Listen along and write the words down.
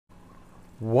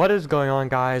What is going on,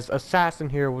 guys? Assassin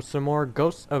here with some more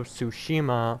Ghosts of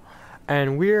Tsushima,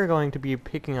 and we are going to be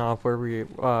picking off where we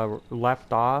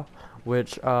left off,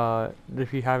 which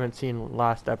if you haven't seen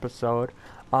last episode,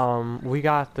 we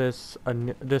got this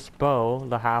bow,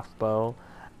 the half bow,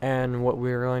 and what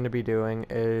we're going to be doing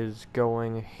is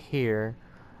going here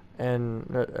and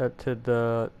to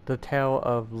the tale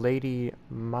of Lady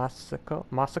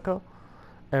Masako,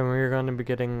 and we're going to be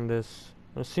getting this.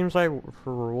 It seems like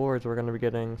for rewards we're going to be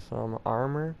getting some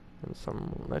armor and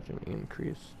some legend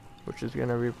increase, which is going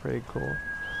to be pretty cool.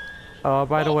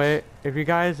 By the way, if you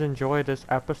guys enjoyed this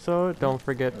episode, don't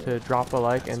forget to drop a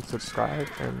like and subscribe,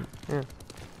 and yeah,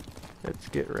 let's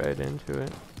get right into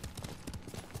it.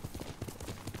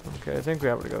 Okay, I think we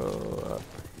have to go up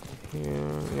here,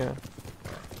 yeah.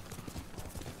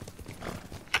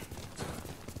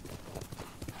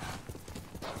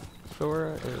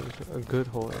 Sora is a good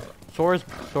horse. Sora's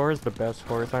the best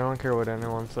horse. I don't care what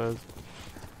anyone says.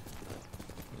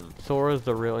 Sora's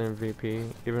the real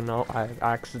MVP, even though I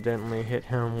accidentally hit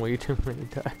him way too many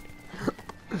times.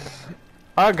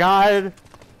 Oh God!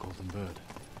 Golden bird.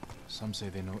 Some say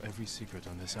they know every secret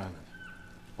on this island.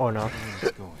 Oh no. Where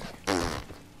is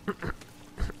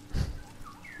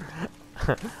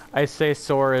going? I say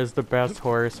Sora is the best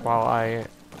horse while I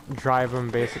drive him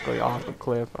basically off a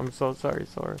cliff. I'm so sorry,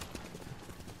 Sora.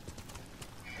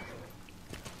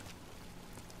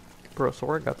 Bro,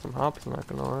 Sora got some hops, I'm not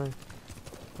gonna lie.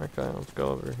 Okay, let's go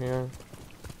over here.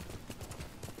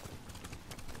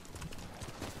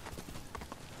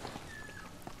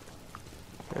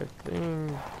 I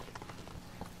think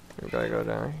we gotta go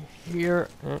down here.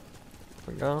 There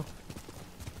we go.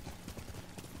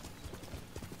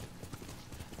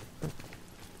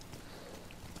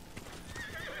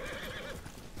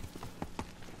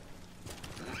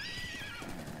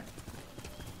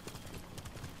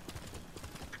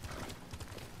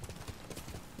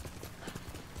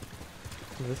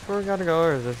 Is this where we gotta go,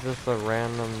 or is this just a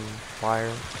random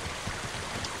fire?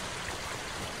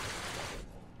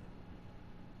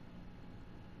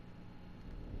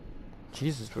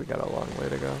 Jesus, we got a long way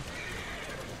to go.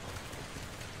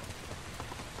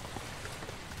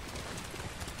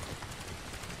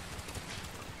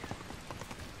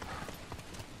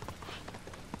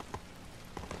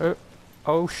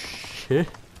 Oh shit.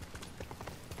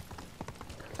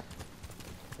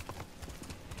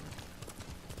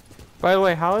 By the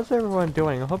way, how is everyone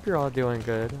doing? I hope you're all doing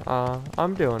good.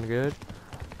 I'm doing good.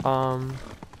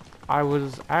 I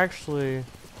was actually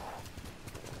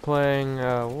playing,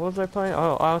 what was I playing?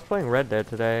 Oh, I was playing Red Dead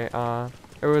today.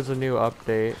 There was a new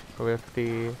update with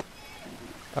the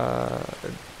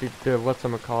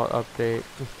whatchamacallit update,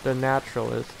 the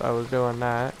Naturalist. I was doing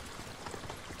that.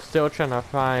 Still trying to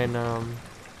find,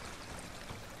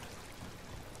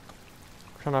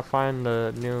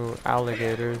 the new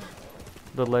alligators.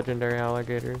 The legendary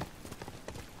alligators.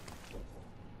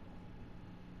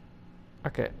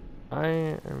 Okay, I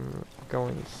am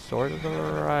going sort of the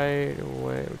right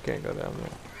way. We can't go down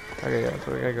there. Okay, yeah,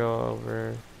 so we gotta go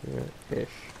over here-ish.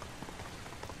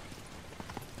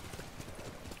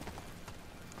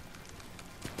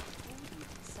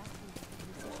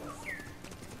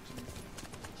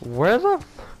 Where the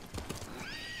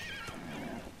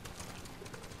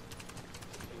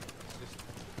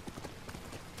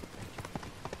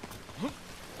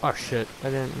Oh shit,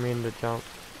 I didn't mean to jump.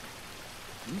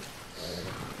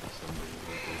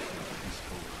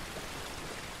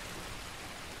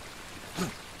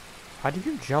 How do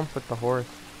you jump with the horse?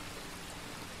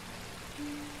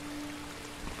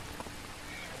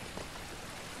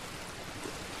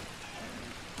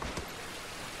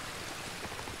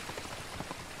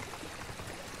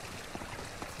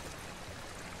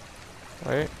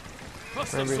 Wait,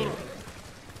 maybe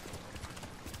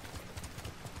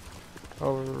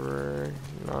over.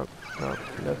 Nope, nope,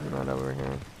 that's not over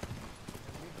here.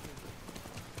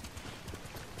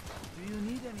 Do you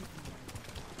need anything?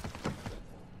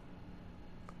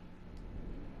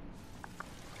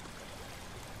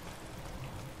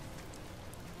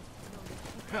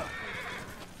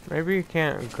 Maybe you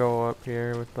can't go up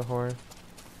here with the horse.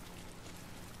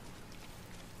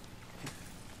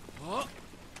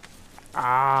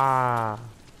 Ah!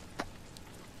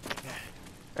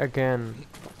 Again,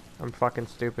 I'm fucking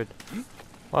stupid.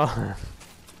 Well,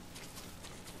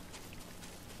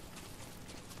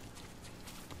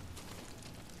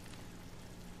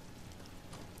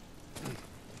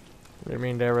 I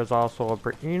mean, there was also a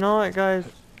break. You know what, guys?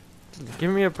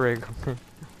 Give me a break.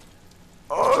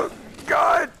 Oh,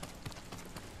 God!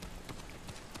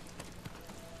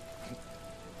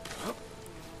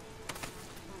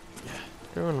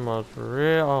 Doing the most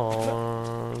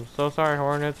real so sorry,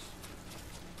 Hornets.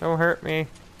 Don't hurt me.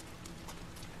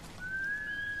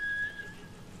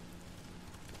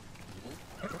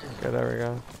 Okay, there we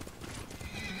go.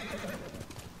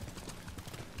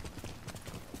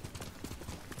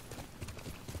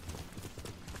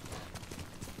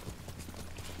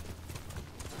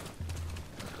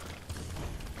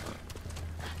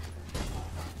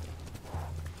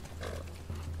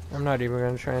 I'm not even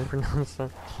gonna try and pronounce them.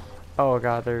 Oh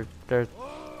god, there's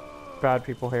bad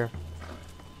people here.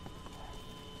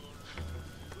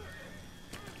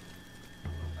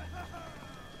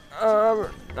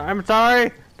 I'm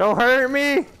sorry. Don't hurt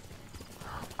me.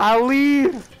 I'll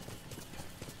leave.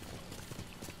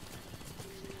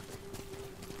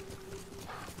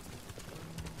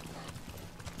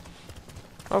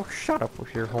 Oh, shut up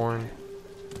with your horn.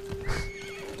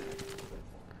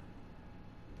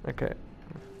 Okay.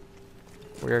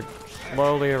 We're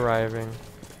slowly arriving.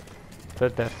 The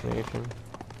destination.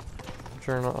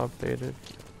 Journal updated.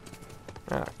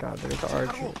 Ah, god, there's the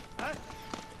archer.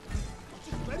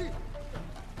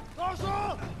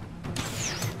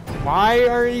 Why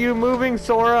are you moving,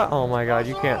 Sora? Oh my god,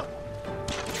 you can't.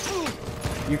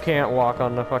 You can't walk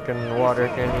on the fucking water,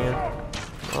 can you?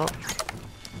 Oh.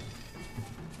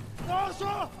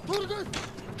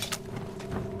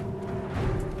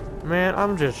 Man,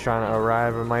 I'm just trying to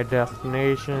arrive at my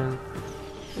destination.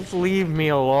 Just leave me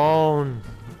alone.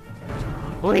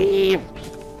 Leave!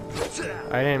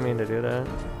 I didn't mean to do that.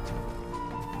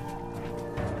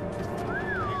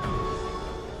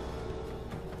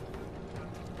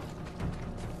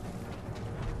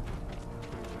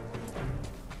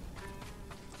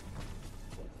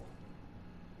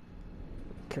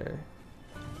 Okay.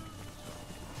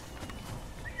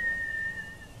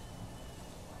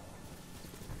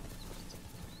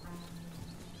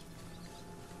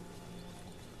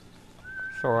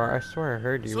 Sora, I swear I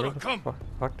heard you. Where the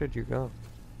fuck did you go?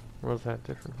 What was that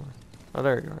different one? Oh,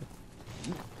 there you are.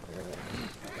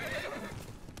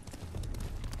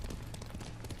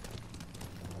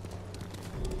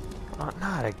 Oh,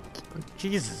 not a...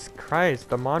 Jesus Christ,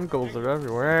 the Mongols are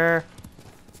everywhere.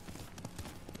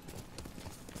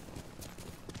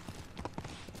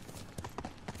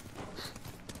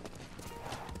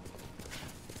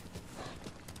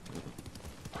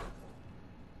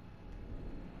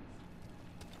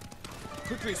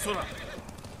 Quickly, Sora.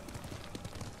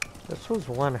 This was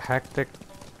one hectic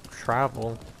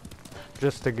travel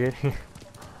just to get here.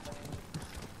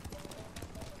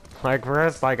 Like,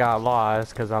 first I got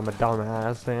lost because I'm a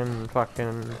dumbass and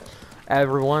fucking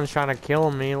everyone's trying to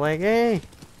kill me. Like, hey,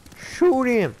 shoot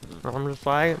him. I'm just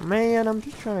like, man, I'm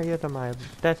just trying to get to my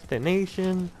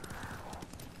destination.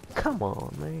 Come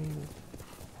on, man.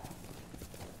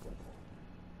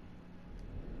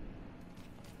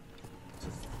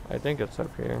 I think it's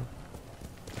up here.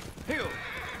 Heal.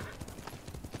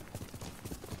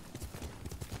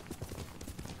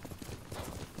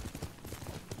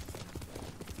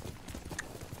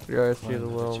 You guys see the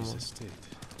little... estate.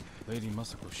 Lady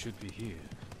Masako should be here.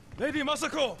 Lady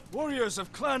Masako! Warriors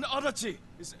of Clan Adachi!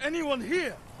 Is anyone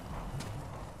here?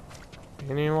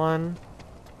 Anyone?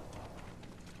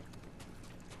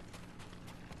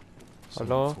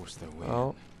 Someone Hello? forced their way Oh.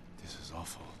 in. This is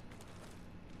awful.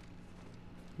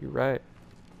 You're right.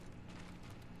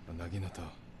 A Naginata,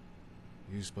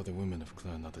 used by the women of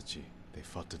Clan Adachi. They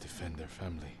fought to defend their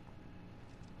family.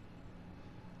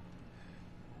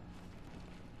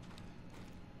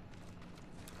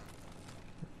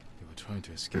 They were trying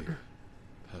to escape,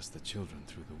 past the children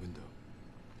through the window.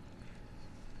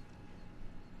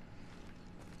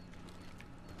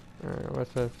 Alright,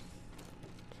 what's this?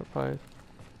 Supplies.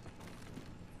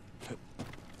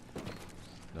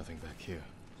 Nothing back here.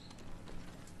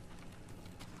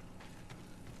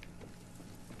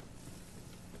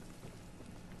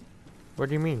 What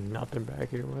do you mean, nothing back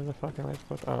here? Where the fuck am I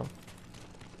supposed to... Oh.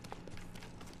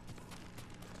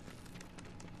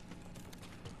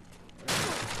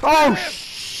 Oh,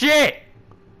 shit!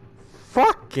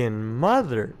 Fucking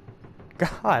mother.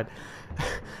 God.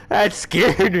 That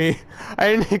scared me. I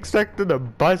didn't expect it to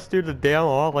bust through the damn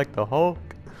wall like the Hulk.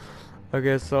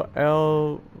 Okay, so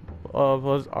L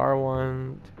plus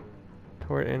R1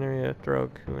 toward area throw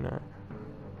Kuna.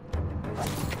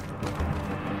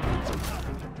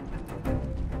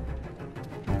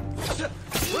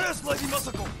 Where's Lady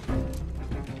Masako?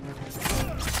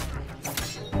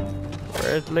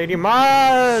 Where's Lady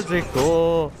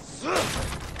Masako?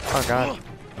 Oh god.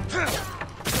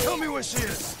 Tell me where she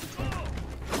is.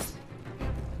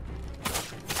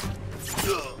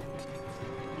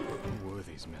 Who were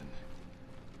these men?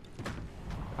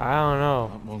 I don't know.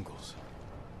 Not Mongols.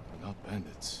 Not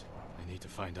bandits. They need to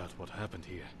find find out what happened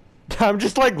here. I'm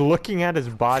just like looking at his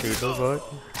body. The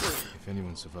fuck? If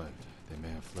anyone survived, they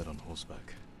may have fled on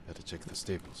horseback. Better check the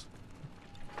stables.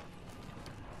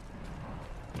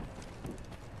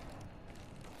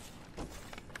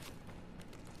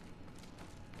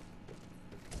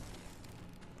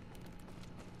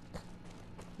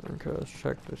 Okay, let's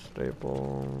check the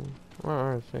stable. Where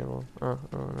are the stable? Oh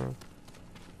no.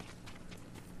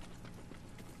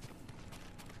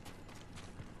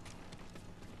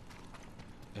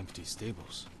 Empty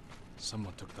stables.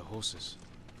 Someone took the horses.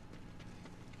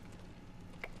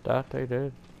 That they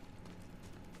did.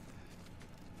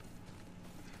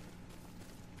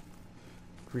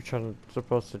 We're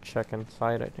supposed to check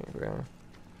inside, I think we are.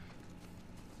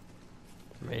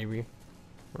 Maybe.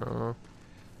 I don't know.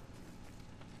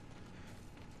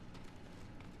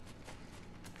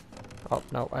 Oh,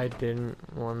 no, I didn't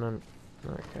wanna...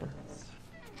 Okay.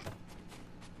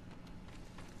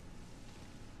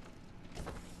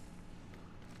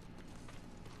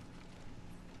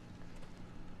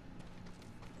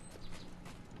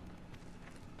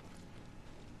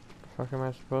 The fuck am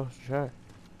I supposed to check?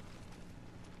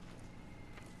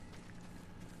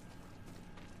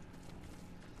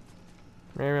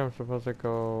 Maybe I'm supposed to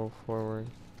go forward.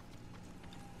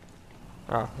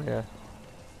 Oh, yeah.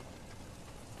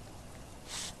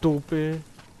 Stupid.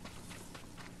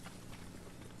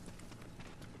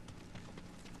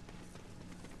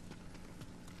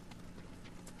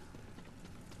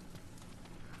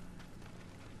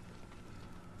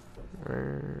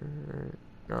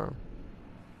 No.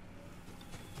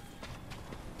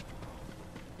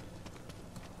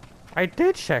 I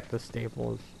did check the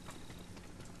stables.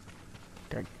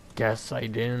 I guess I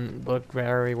didn't look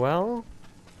very well.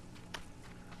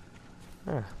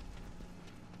 Huh.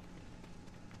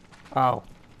 Oh.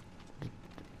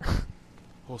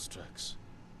 Horse tracks.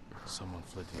 Someone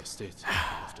fled the estate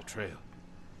and left a trail.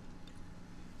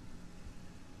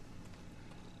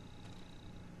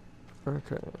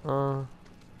 Okay,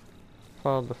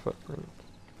 follow the footprint.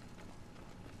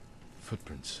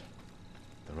 Footprints.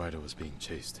 The rider was being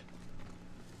chased.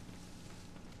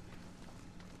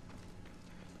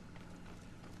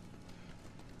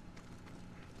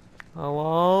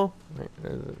 Hello? Wait,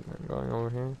 is it going over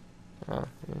here? Ah,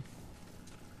 yeah.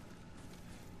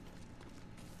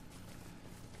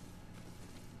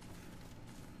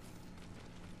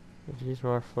 Are these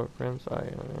more footprints? Oh,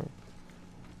 yeah.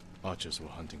 Archers were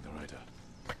hunting the rider.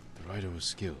 The rider was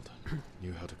skilled,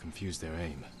 knew how to confuse their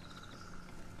aim.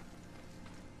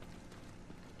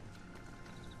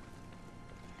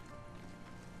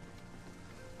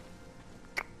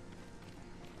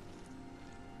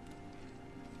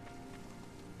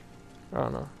 Oh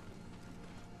no.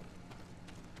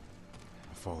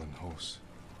 A fallen horse.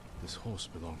 This horse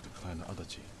belonged to Clan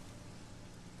Adachi.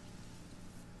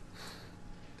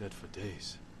 Dead for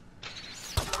days.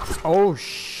 Oh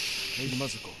Lady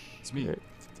Mazuko, it's me.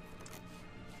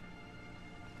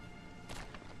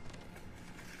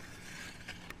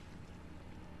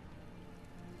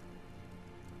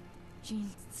 Jin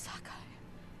Sakai.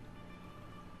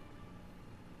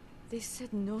 They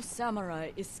said no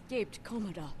samurai escaped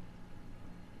Komoda.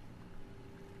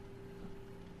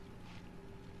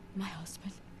 My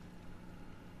husband.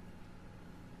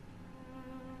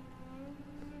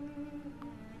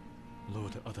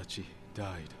 Lord Adachi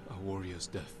died a warrior's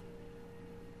death,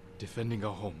 defending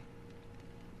our home.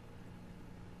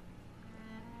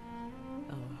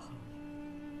 Our home.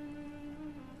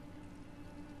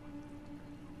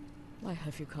 Why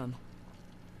have you come?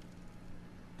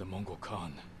 The Mongol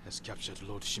Khan has captured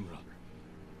Lord Shimura.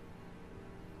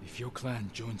 If your clan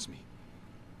joins me,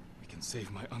 we can save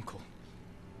my uncle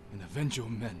and avenge your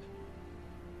men.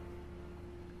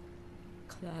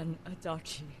 Clan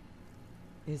Adachi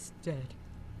is dead.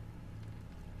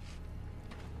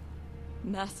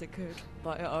 Massacred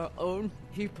by our own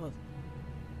people.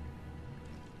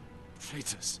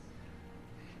 Traitors!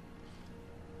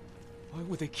 Why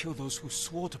would they kill those who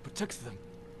swore to protect them?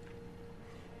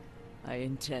 I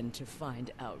intend to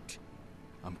find out.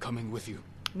 I'm coming with you.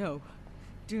 No,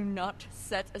 do not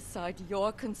set aside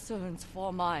your concerns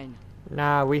for mine.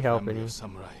 Nah, we helping Family you. of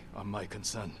samurai are my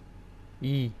concern.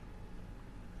 E.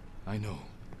 I know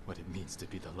what it means to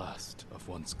be the last of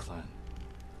one's clan.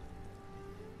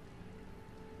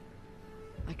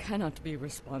 I cannot be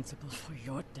responsible for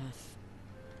your death.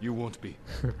 You won't be.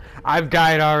 I've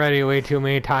died already way too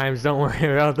many times, don't worry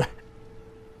about that.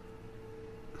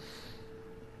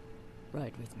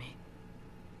 Ride with me.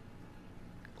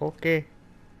 Okay.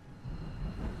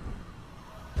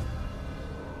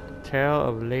 Tale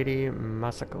of Lady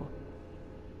Masako.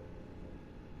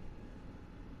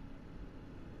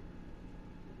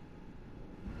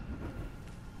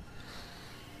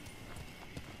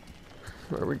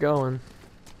 Where are we going?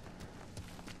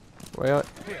 Wait,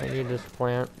 I need this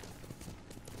plant.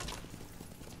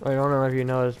 I don't know if you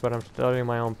noticed, but I'm starting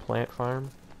my own plant farm.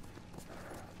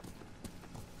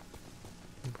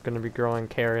 I'm gonna be growing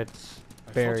carrots, I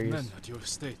fought berries. men at your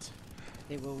estate.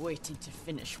 They were waiting to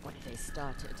finish what they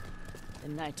started. The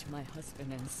night my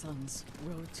husband and sons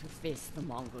rode to face the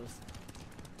Mongols.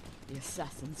 The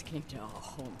assassins came to our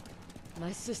home.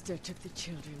 My sister took the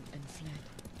children and fled.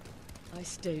 I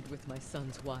stayed with my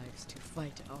sons' wives to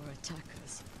fight our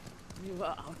attackers. We were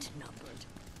outnumbered.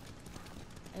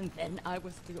 And then I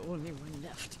was the only one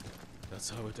left. That's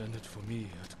how it ended for me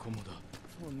at Komoda.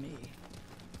 For me,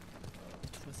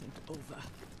 it wasn't over.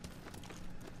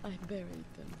 I buried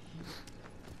them here.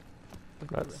 With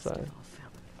the That's rest sad. of our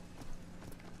family.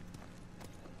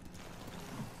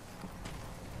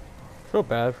 Feel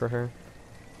bad for her.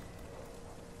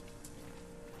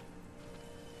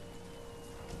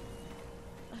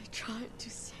 I tried to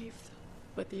save them,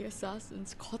 but the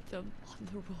assassins caught them on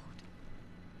the road.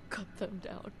 Cut them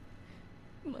down.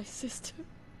 My sister.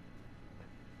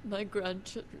 My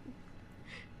grandchildren.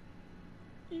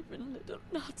 Even little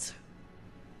Natsu.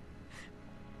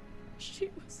 She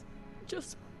was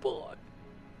just born.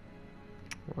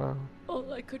 Wow.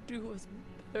 All I could do was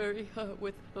bury her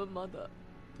with her mother.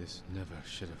 This never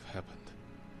should have happened.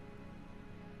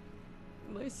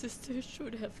 My sister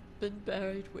should have been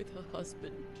buried with her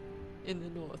husband in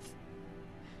the north.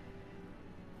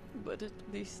 But at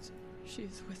least she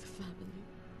is with family.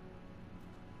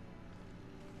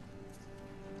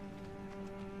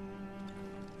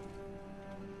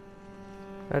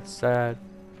 That's sad.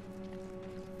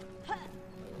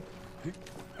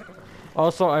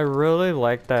 Also, I really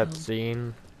like that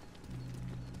scene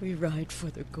We ride for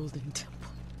the Golden Temple.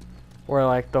 where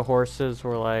like the horses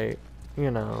were like, you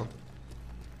know,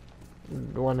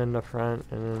 one in the front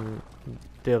and then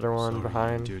the other one Sorry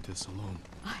behind. you endured this alone.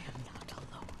 I am not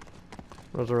alone.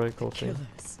 It was a really cool The scene.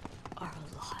 killers are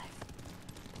alive.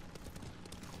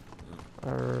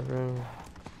 I really-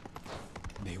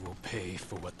 They will pay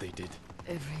for what they did.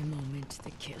 Every moment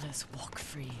the killers walk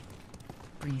free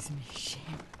brings me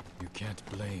shame. You can't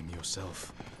blame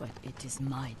yourself. But it is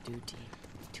my duty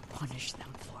to punish them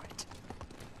for it.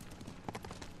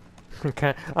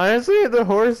 Okay. Honestly, the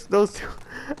horse, those two,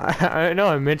 I know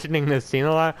I'm mentioning this scene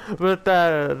a lot, but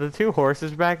the two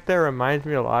horses back there reminds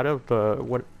me a lot of the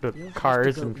You'll have to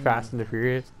cars go in in Fast and the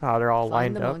Furious, how they're all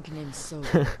Find lined the up. monk named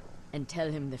Soga and tell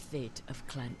him the fate of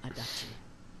Clan Adachi.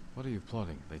 What are you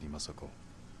plotting, Lady Masako?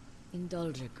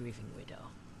 Indulge a grieving widow.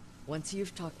 Once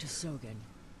you've talked to Sogan,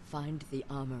 find the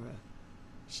armorer.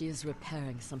 She is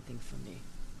repairing something for me.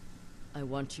 I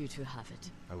want you to have it.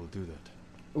 I will do that.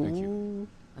 Thank you. Ooh.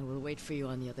 I will wait for you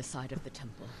on the other side of the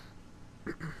temple.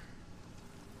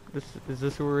 Is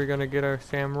this where we're gonna get our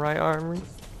samurai armor?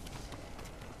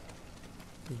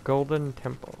 Golden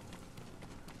Temple.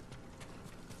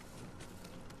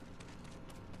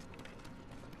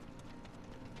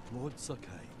 Lord Sakai,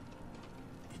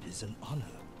 it is an honor.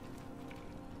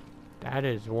 That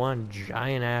is one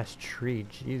giant ass tree,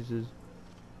 Jesus.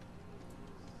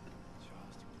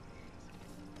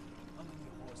 How many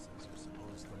horses you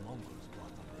suppose the Mongols brought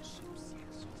on their ships?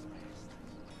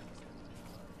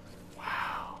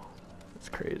 Wow. That's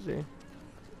crazy.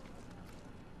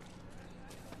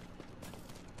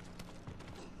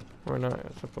 We're not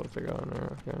supposed to go in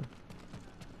there, okay.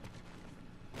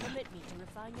 Permit me to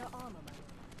refine your armor, my lord.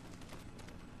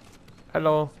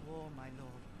 Hello. War, my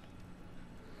lord.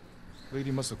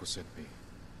 Lady Masako sent me.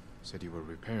 Said you were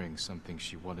repairing something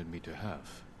she wanted me to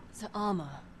have. The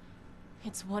armor.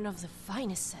 It's one of the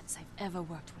finest sets I've ever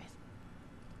worked with.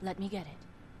 Let me get it.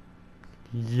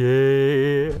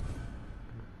 Yeah.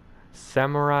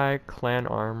 Samurai clan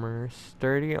armor.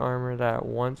 Sturdy armor that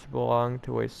once belonged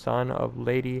to a son of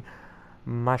Lady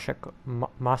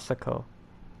Masako.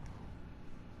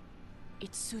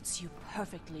 It suits you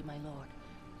perfectly, my lord.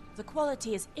 The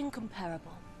quality is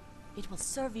incomparable. It will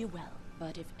serve you well,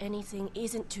 but if anything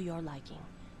isn't to your liking,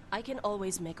 I can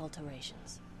always make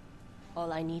alterations.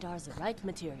 All I need are the right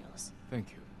materials.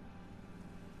 Thank you.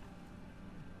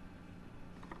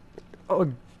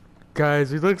 Oh, guys,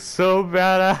 he looks so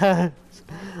badass.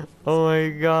 Oh my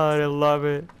god, I love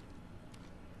it.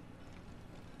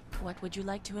 What would you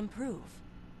like to improve?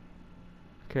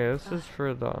 Okay, this is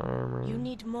for the armor. You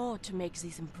need more to make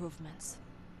these improvements.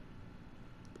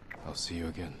 I'll see you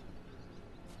again.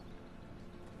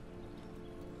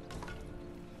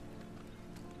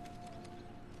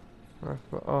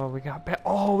 Oh, we got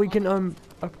oh, we can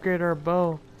upgrade our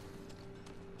bow.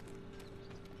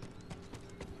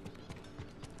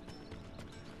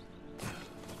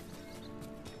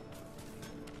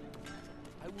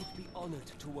 honored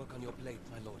to work on your blade,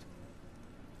 my lord.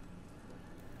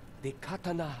 The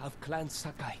katana of Clan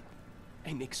Sakai.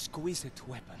 An exquisite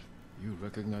weapon. You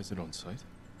recognize it on sight?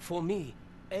 For me,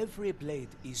 every blade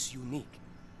is unique.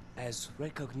 As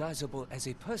recognizable as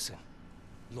a person.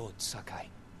 Lord Sakai,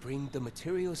 bring the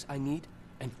materials I need,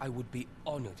 and I would be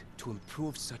honored to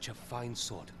improve such a fine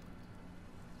sword.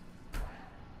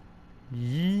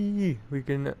 Yee! We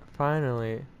can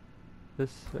finally... we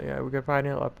can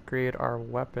finally upgrade our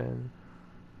weapon.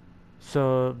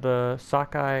 So the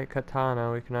Sakai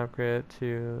katana, we can upgrade it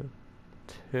to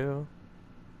 2.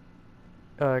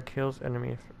 Kills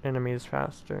enemies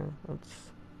faster. Let's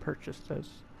purchase this.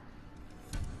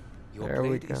 Your There we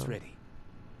blade go. is ready.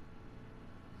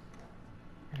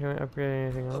 Can we upgrade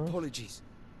anything else? Apologies.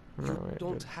 No, You wait,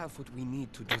 don't good. have what we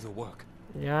need to do the work.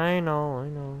 Yeah, I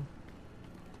know.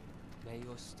 May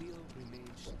your steel remain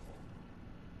strong.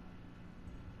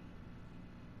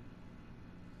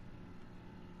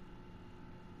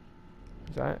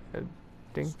 Is that a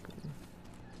dink?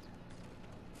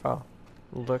 Oh,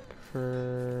 look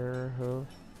for who?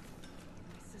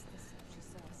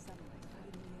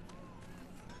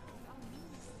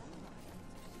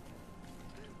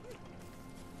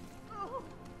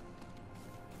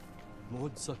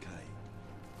 Lord Sakai,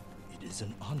 it is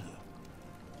an honor.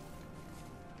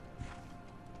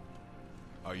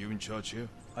 Are you in charge here?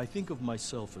 I think of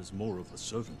myself as more of a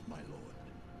servant, my lord.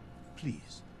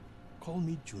 Please, call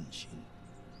me Junshin.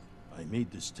 I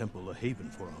made this temple a haven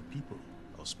for our people.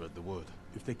 I'll spread the word.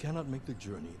 If they cannot make the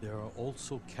journey, there are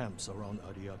also camps around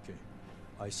Ariake.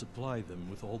 I supply them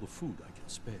with all the food I can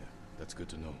spare. That's good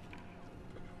to know.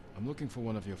 I'm looking for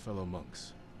one of your fellow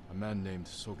monks, a man named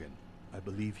Sogen. I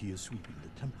believe he is sweeping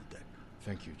the temple deck.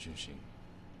 Thank you, Junshin.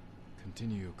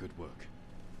 Continue your good work.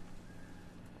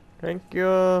 Thank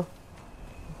you.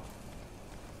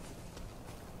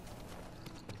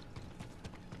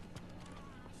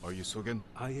 Are you Sogen?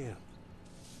 I am.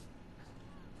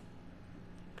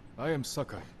 I am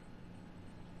Sakai.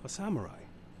 A samurai.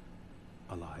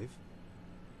 Alive?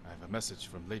 I have a message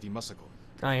from Lady Masako.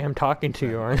 I am talking to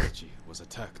you, Clan aren't I? Adachi was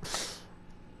attacked.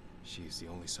 She is the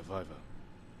only survivor.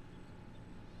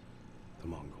 The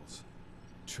Mongols.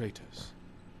 Traitors.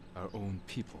 Our own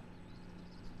people.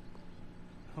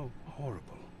 How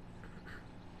horrible.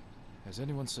 Has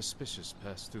anyone suspicious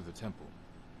passed through the temple?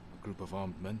 A group of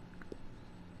armed men?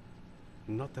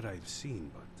 Not that I've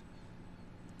seen, but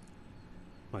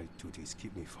my duties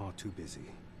keep me far too busy.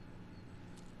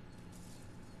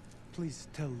 Please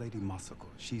tell Lady Masako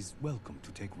she's welcome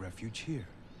to take refuge here.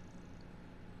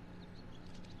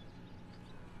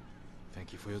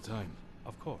 Thank you for your time.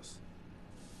 Of course.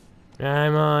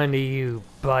 I'm on to you,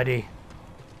 buddy.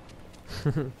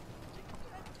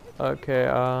 Okay,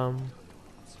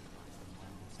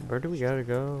 where do we gotta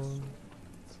go?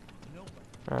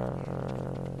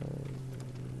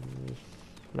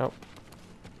 Nope.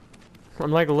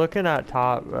 I'm like looking at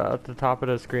the top of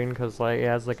the screen because like it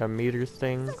has like a meters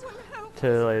thing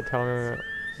to like tell me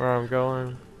where I'm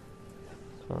going.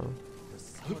 So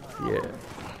yeah.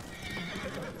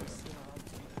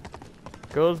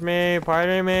 Goes me,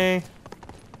 pardon me.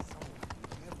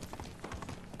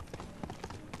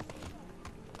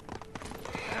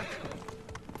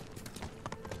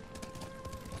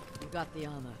 You got the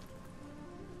armor.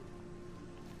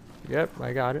 Yep,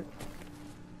 I got it.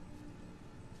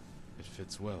 It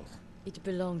fits well. It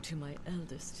belonged to my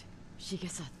eldest,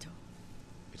 Shigesato.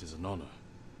 It is an honor.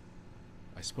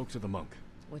 I spoke to the monk.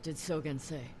 What did Sogen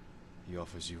say? He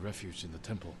offers you refuge in the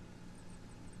temple.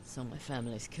 So my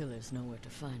family's killers know where to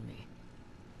find me.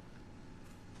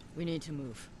 We need to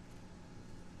move.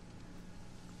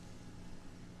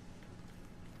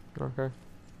 Okay.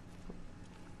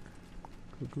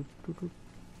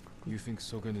 You think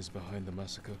Sogen is behind the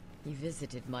massacre? He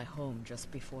visited my home just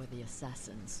before the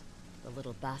assassins. The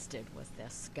little bastard was their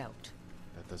scout.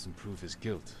 That doesn't prove his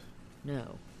guilt.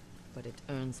 No, but it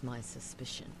earns my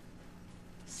suspicion.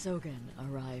 Sogen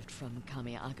arrived from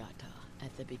Kamiagata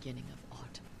at the beginning of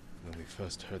autumn. When we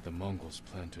first heard the Mongols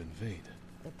plan to invade,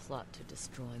 The plot to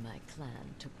destroy my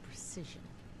clan took precision,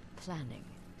 planning.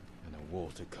 and a war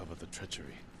to cover the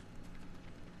treachery.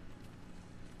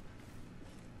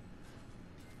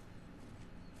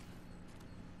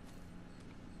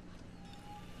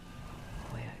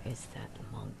 Where is that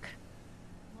monk?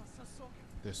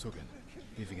 There's Sogen,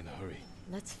 leaving in a hurry.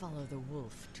 Let's follow the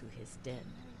wolf to his den.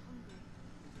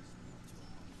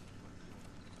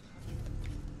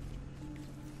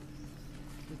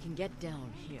 We can get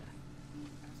down here.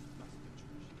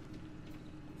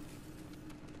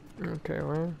 Okay,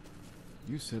 well.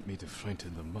 You sent me to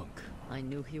frighten the monk. I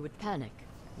knew he would panic,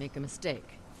 make a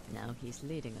mistake, Now he's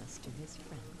leading us to his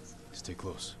friends. Stay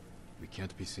close. We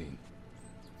can't be seen.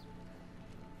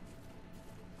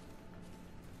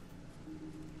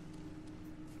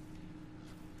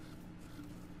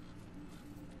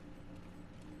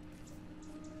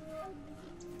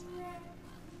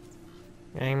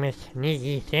 I'm a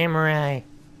sneaky samurai.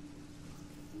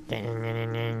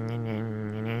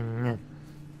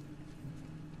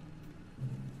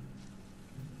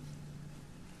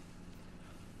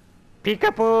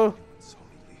 Peekaboo! Saw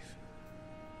me leave.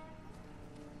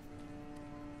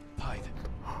 Hide.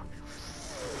 I don't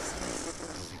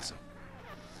think so.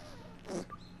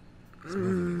 It's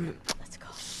moving again. Let's go.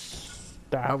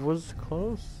 That was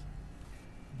close.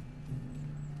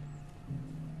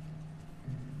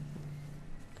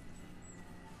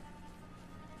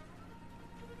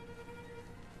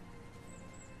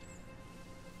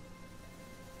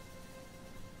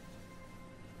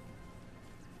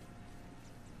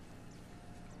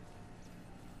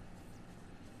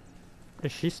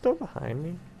 Is she still behind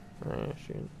me? Oh, yeah,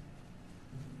 she.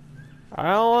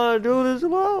 I don't want to do this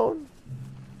alone.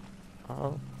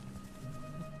 Oh.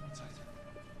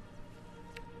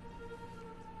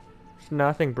 It's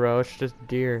nothing, bro. It's just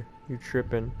deer. You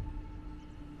tripping?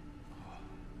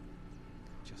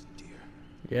 Just deer.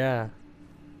 Yeah.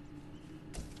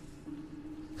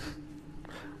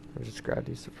 I'll just grab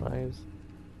these supplies.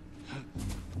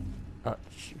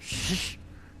 Shh.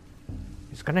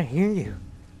 He's gonna hear you.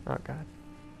 Oh god.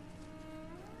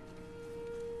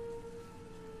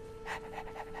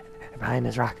 Behind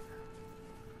this rock.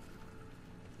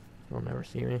 He'll never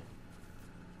see me.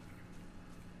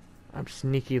 I'm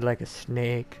sneaky like a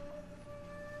snake.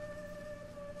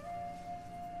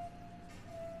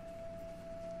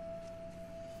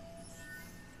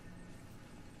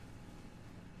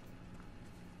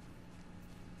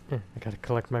 I gotta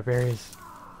collect my berries.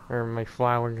 Or my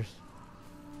flowers.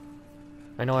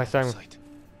 I know I said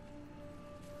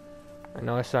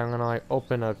I'm gonna like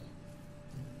open a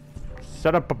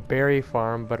set up a berry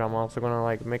farm, but I'm also gonna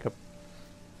like make a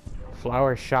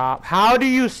flower shop. How do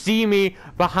you see me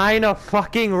behind a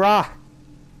fucking rock?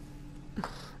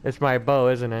 It's my bow,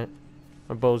 isn't it?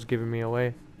 My bow's giving me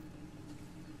away.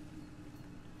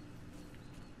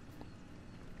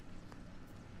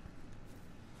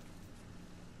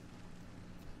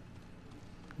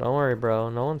 Don't worry, bro.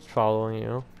 No one's following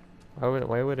you.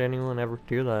 Why would anyone ever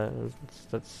do that?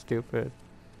 That's stupid.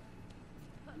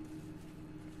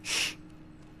 Shh!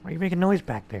 Why are you making noise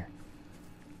back there?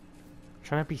 I'm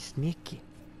trying to be sneaky.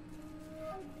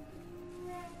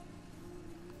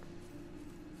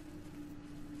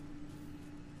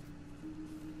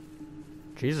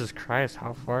 Jesus Christ,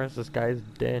 how far is this guy's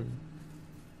den?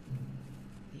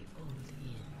 The old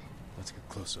inn. Let's get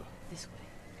closer. This way.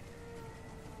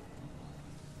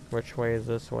 Which way is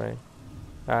this way?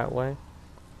 That way?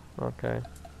 Okay.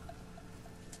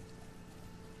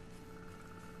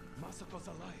 Masako's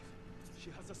alive. She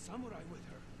has a samurai with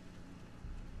her.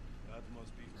 That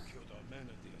must be who killed our men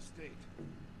at the estate.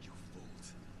 You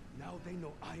fools. Now they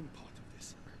know I'm part of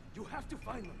this. You have to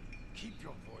find them. Keep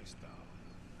your voice down.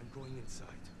 I'm going inside.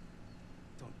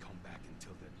 Don't come back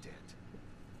until they're dead.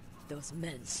 Those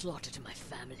men slaughtered my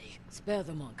family. Spare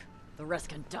the monk. The rest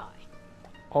can die.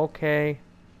 Okay.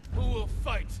 Who will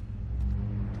fight?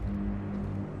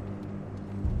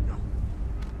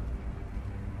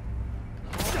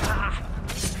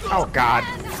 Oh god.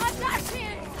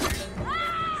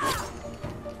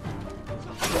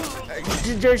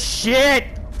 Just shit.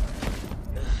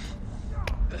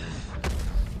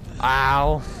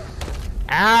 Ow.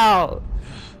 Ow.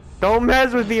 Don't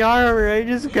mess with the armor. I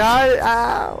just got it.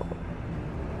 Ow.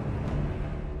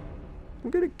 I'm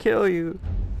gonna kill you.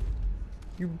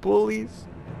 You bullies.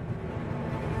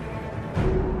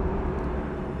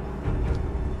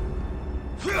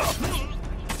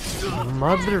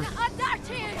 Mother.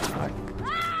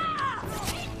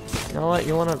 You know what?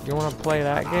 You wanna play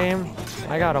that game?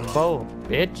 I got a bow,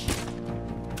 bitch.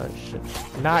 Oh shit.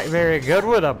 Not very good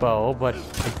with a bow, but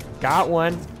I got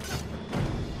one.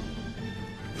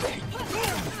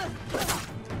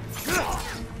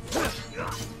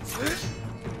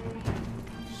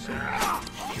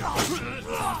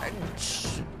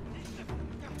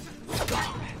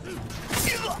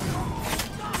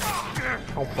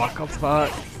 Oh fuck, oh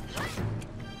fuck.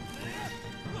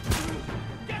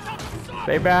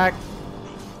 Stay back.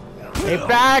 Stay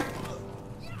back.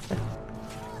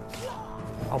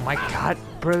 Oh my god,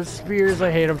 bro, spears,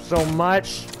 I hate him so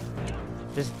much.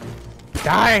 Just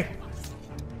die.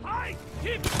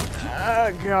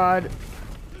 Oh god.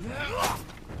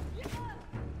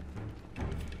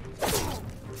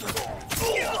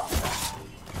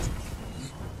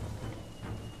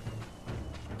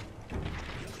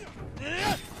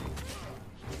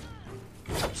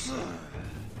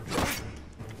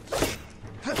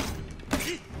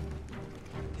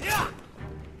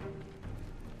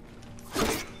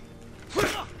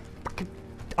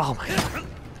 Oh my god.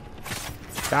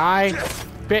 Die,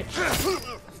 bitch.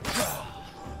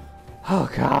 Oh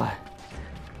god.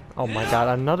 Oh my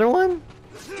god, another one?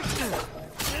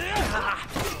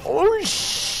 Oh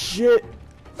shit.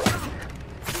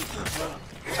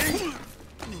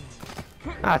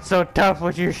 Not so tough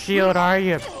with your shield, are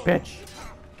you, bitch?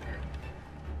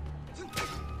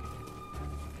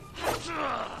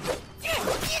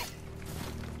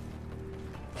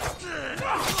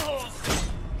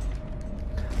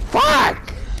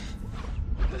 Fuck!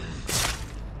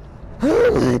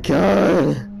 Oh my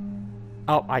god.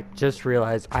 Oh, I just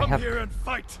realized I have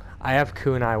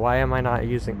kunai. Why am I not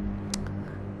using?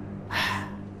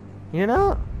 You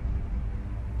know?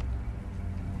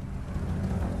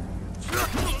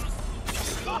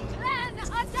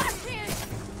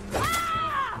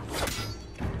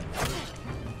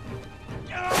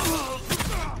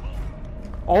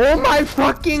 Oh my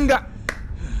fucking god!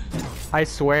 I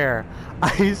swear.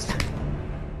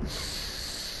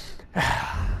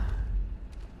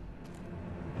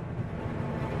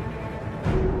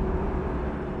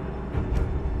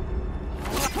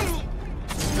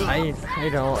 I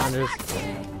don't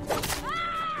understand.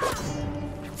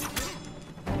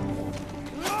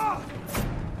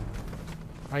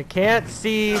 I can't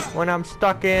see when I'm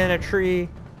stuck in a tree.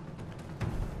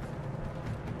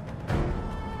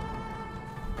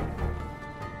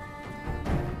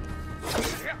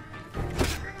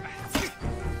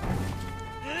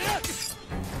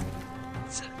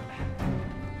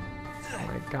 Oh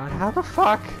my god, how the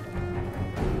fuck?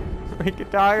 We can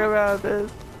talk about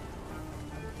this.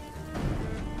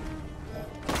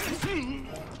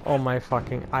 Oh my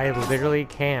fucking, I literally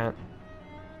can't.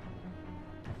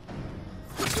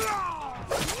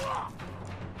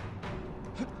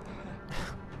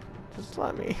 Just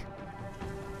let me.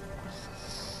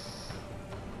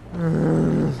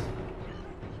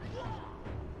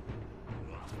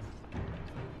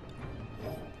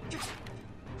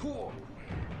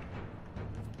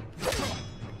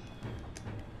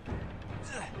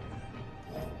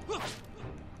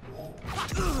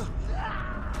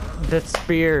 The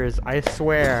spears, I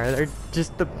swear, they're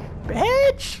just the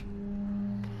bitch.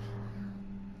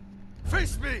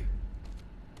 Face me!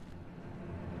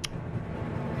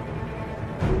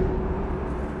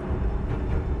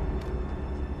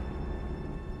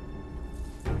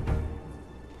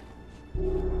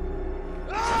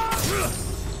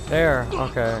 There,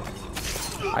 okay.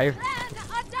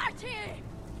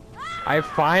 I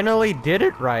finally did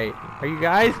it right. Are you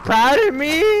guys proud of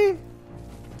me?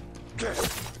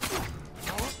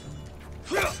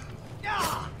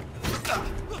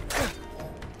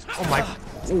 Oh my,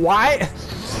 why?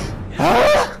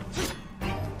 Huh?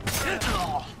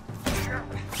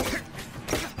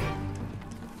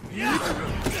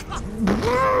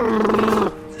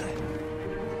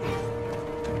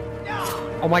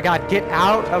 Oh my god, get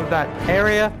out of that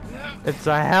area. It's a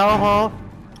hellhole.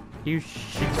 You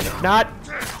should not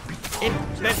be in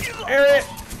this area.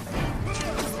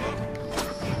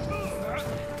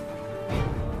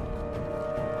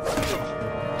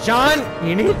 John,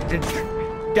 you need to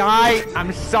die.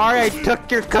 I'm sorry I took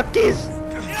your cookies.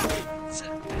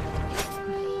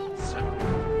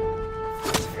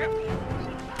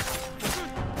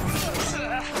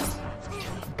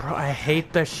 Bro, I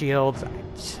hate the shields.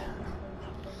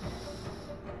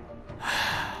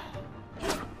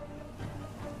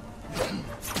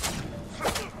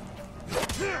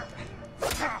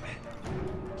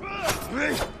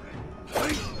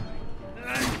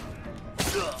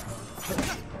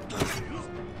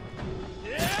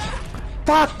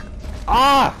 Fuck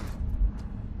off!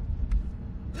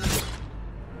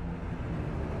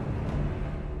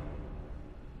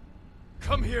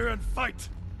 Come here and fight!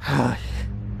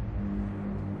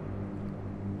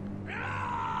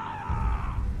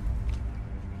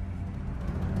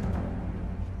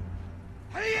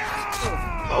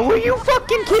 Oh, are you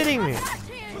fucking kidding me?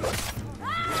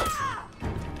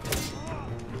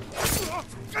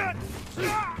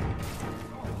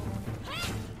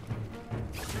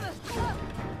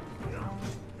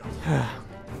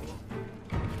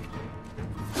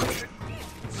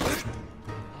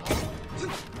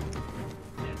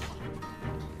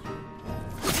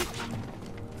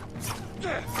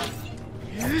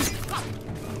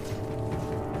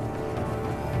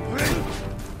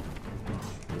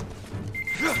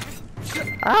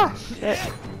 Ah, shit.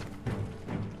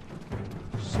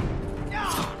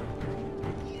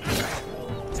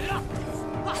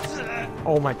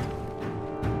 Oh my.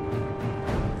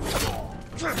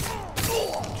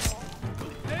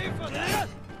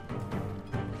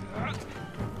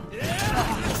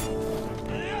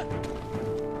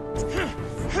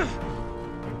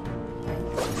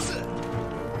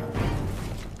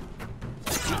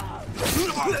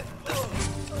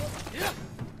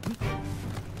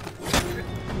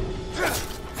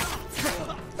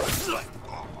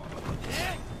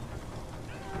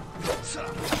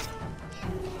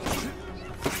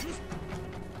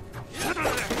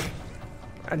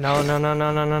 No, no, no,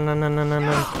 no, no, no, no, no, no, no,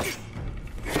 no.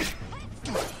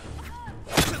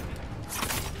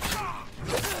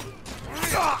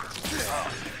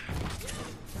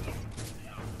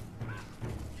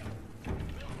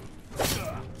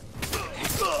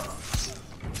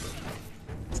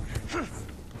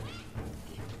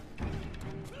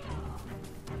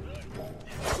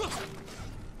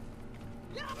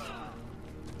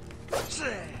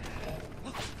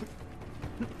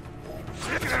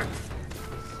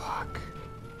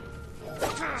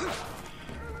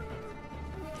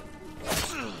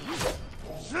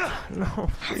 No,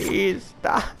 please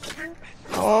stop.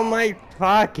 Oh my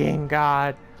fucking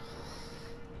god.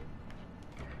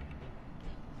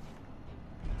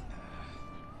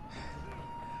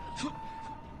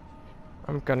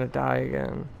 I'm gonna die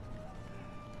again.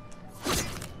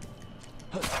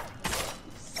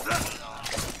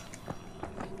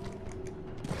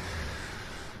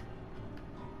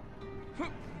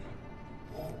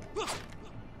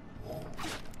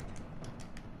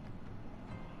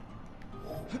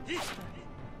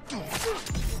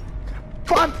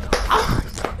 Fuck!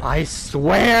 I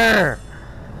swear!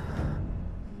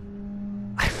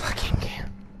 I fucking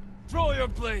can't. Throw your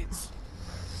blades!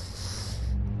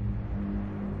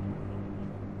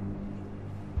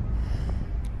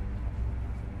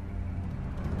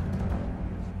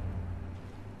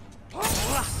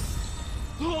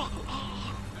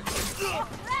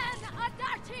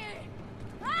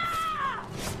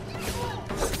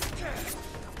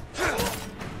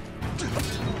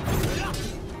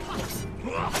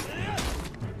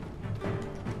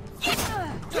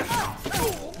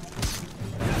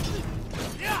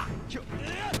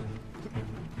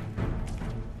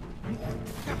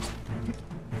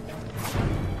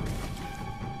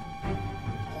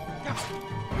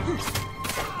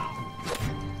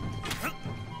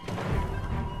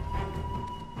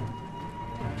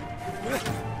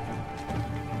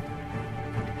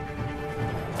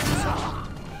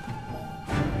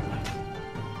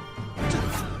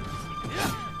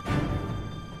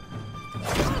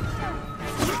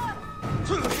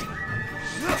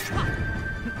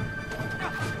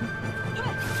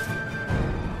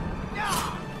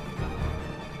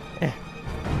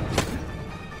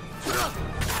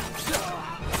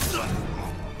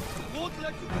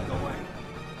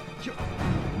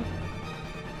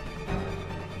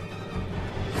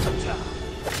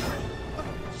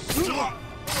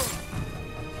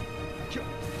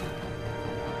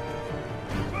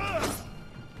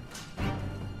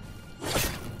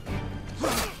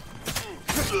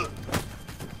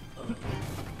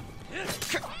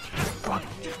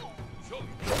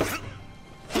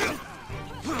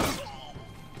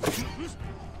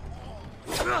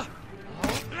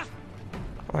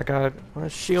 Oh my god, my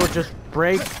shield just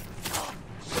break.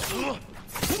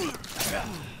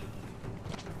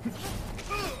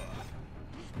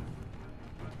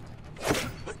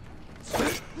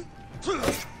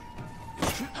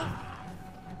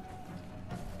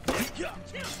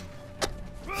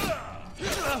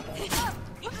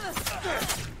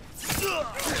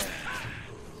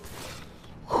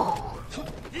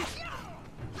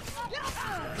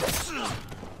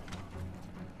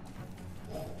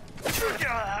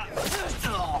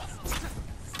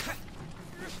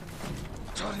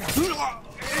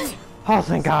 Oh,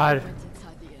 thank God.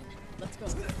 Let's go.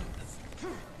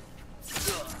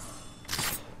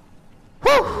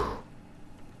 Whew.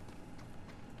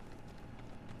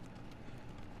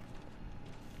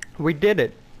 We did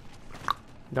it.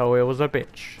 No, it was a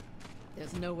bitch.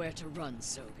 There's nowhere to run,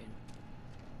 Sogen.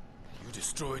 You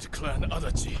destroyed Clan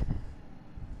Adachi.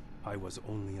 I was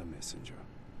only a messenger.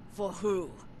 For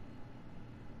who?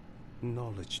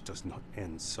 Knowledge does not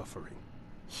end suffering.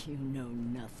 You know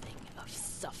nothing of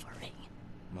suffering.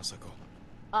 Masako.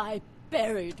 I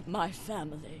buried my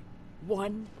family,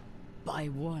 one by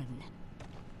one.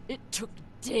 It took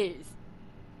days.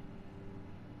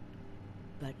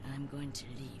 But I'm going to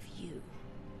leave you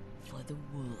for the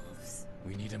wolves.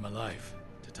 We need him alive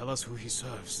to tell us who he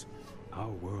serves. Our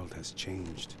world has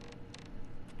changed.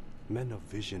 Men of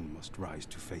vision must rise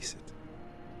to face it.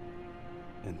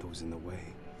 And those in the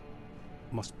way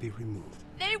must be removed.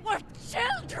 They were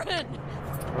children!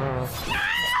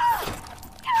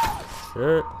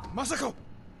 Shit. Masako!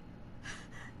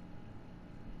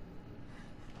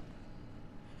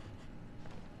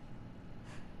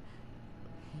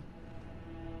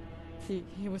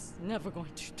 He was never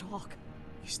going to talk.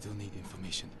 We still need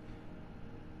information.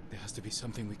 There has to be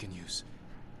something we can use.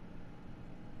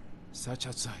 Search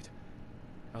outside.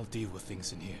 I'll deal with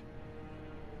things in here.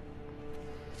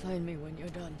 Find me when you're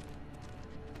done.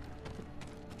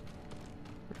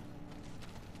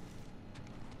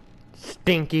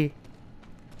 Stinky.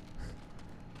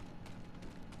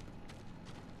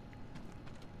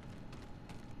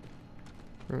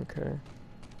 Okay.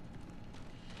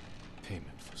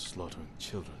 Payment for slaughtering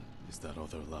children. Is that all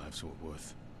their lives were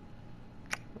worth?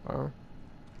 Oh.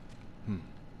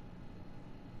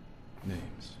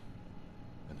 Names.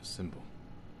 And a symbol.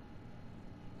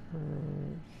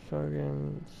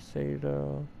 Shogun,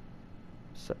 Sado.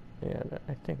 Yeah,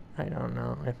 I don't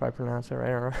know if I pronounce it right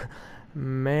or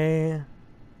May.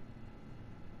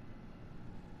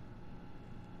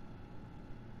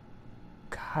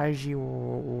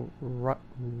 Kajiwara,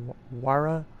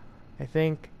 I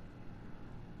think.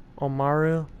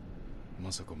 Omaru.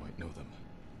 Masako might know them.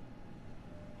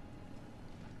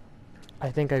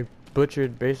 I think I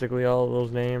butchered basically all of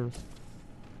those names.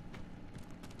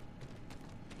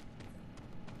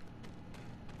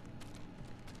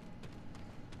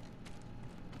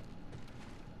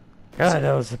 God,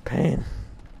 that was a pain.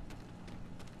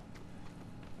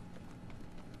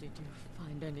 Did you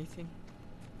find anything?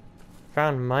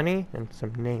 Found money and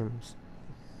some names.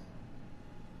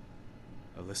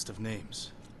 A list of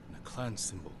names and a clan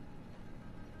symbol.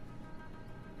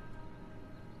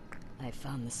 I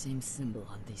found the same symbol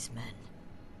on these men.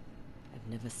 I've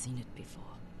never seen it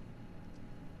before.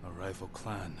 A rival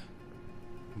clan,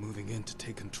 moving in to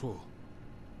take control.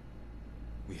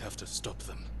 We have to stop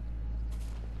them.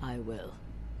 I will.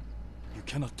 You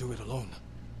cannot do it alone.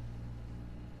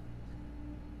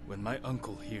 When my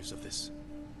uncle hears of this,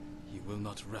 he will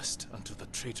not rest until the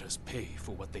traitors pay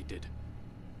for what they did.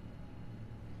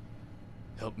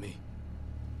 Help me,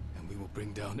 and we will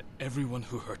bring down everyone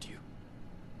who hurt you.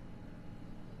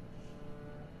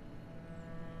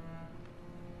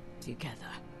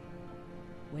 Together.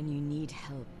 When you need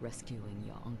help rescuing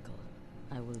your uncle,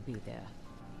 I will be there.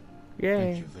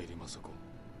 Yay. Thank you, Lady Masako.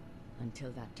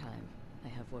 Until that time, I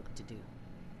have work to do.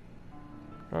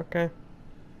 Okay.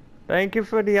 Thank you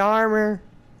for the armor.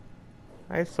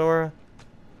 Hi, Sora.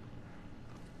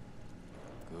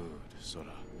 Good,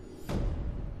 Sora.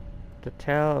 The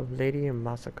Tale of Lady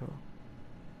Masako.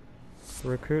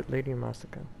 Recruit Lady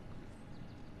Masako.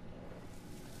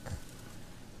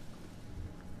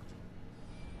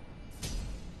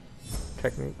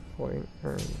 Technique point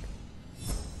earned.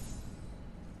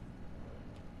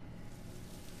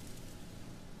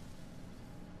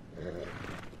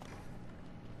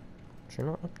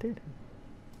 Channel updated.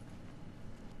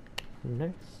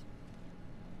 Nice.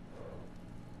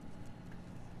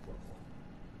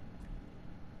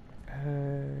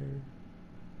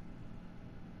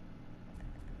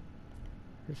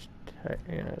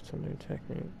 Yeah, it's a new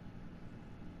technique.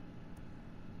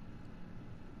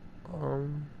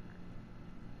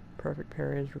 Perfect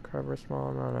parries recover a small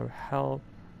amount of health.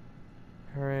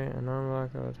 Parry an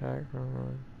unlock of attack from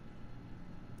one.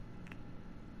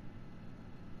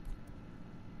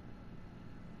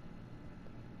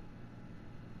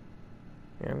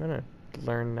 Yeah, I'm gonna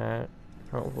learn that.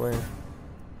 Hopefully,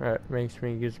 that makes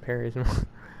me use parries more.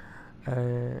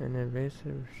 An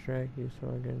evasive strike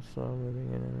useful against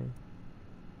slow-moving enemy.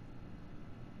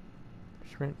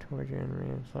 Sprint towards your enemy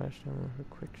and slash them with a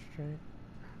quick strike.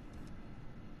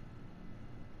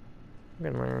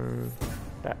 I'm gonna learn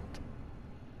that.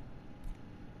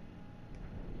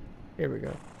 Here we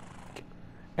go.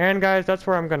 And guys, that's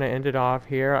where I'm gonna end it off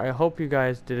here. I hope you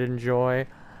guys did enjoy.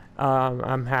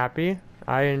 I'm happy.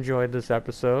 I enjoyed this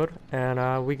episode,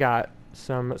 and we got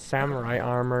some samurai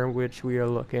armor, which we are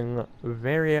looking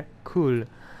very cool.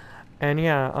 And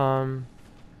yeah, I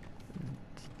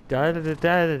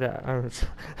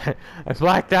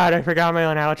blacked out. I forgot my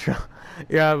own outro.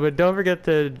 Yeah, but don't forget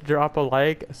to drop a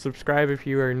like, subscribe if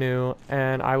you are new,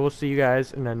 and I will see you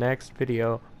guys in the next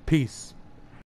video. Peace.